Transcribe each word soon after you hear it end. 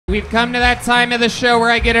We've come to that time of the show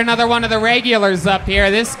where I get another one of the regulars up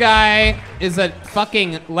here. This guy is a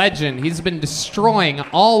fucking legend. He's been destroying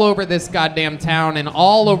all over this goddamn town and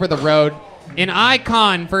all over the road. An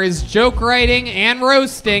icon for his joke writing and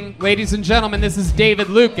roasting. Ladies and gentlemen, this is David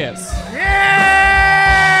Lucas. Yeah!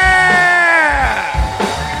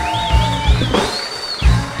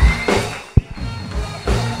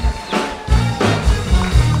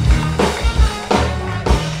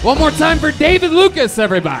 One more time for David Lucas,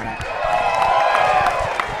 everybody.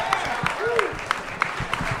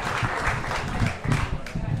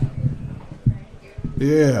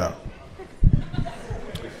 Yeah.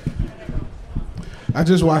 I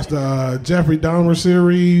just watched the Jeffery Dahmer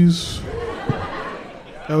series.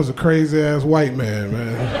 That was a crazy-ass white man.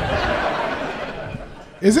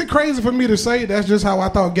 Is it crazy for me to say that's just how I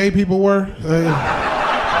thought gay people were?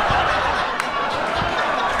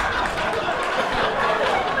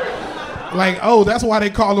 Like, oh, that's why they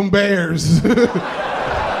call them bears.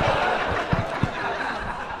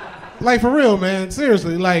 Like, for real, man.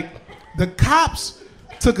 Seriously, like, the cops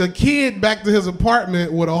took a kid back to his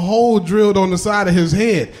apartment with a hole drilled on the side of his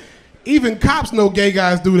head. Even cops know gay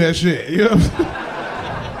guys do that shit. You know what I'm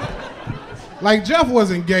saying? Like, Jeff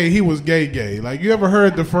wasn't gay, he was gay. Like, you ever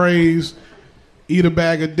heard the phrase, eat a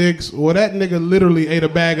bag of dicks? Well, that nigga literally ate a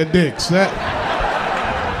bag of dicks.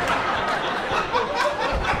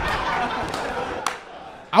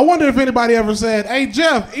 I wonder if anybody ever said, hey,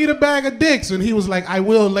 Jeff, eat a bag of dicks. And he was like, I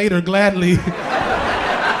will later, gladly.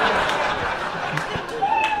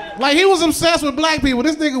 Like, he was obsessed with black people.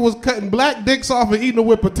 This nigga was cutting black dicks off and eating them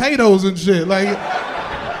with potatoes and shit. Like,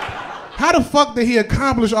 how the fuck did he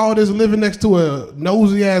accomplish all this living next to a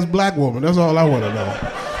nosy-ass black woman? That's all I want to know.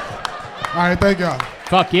 All right, thank y'all.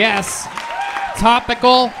 Fuck yes.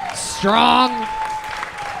 Topical, strong.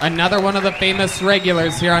 Another one of the famous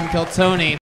regulars here on Kill Tony.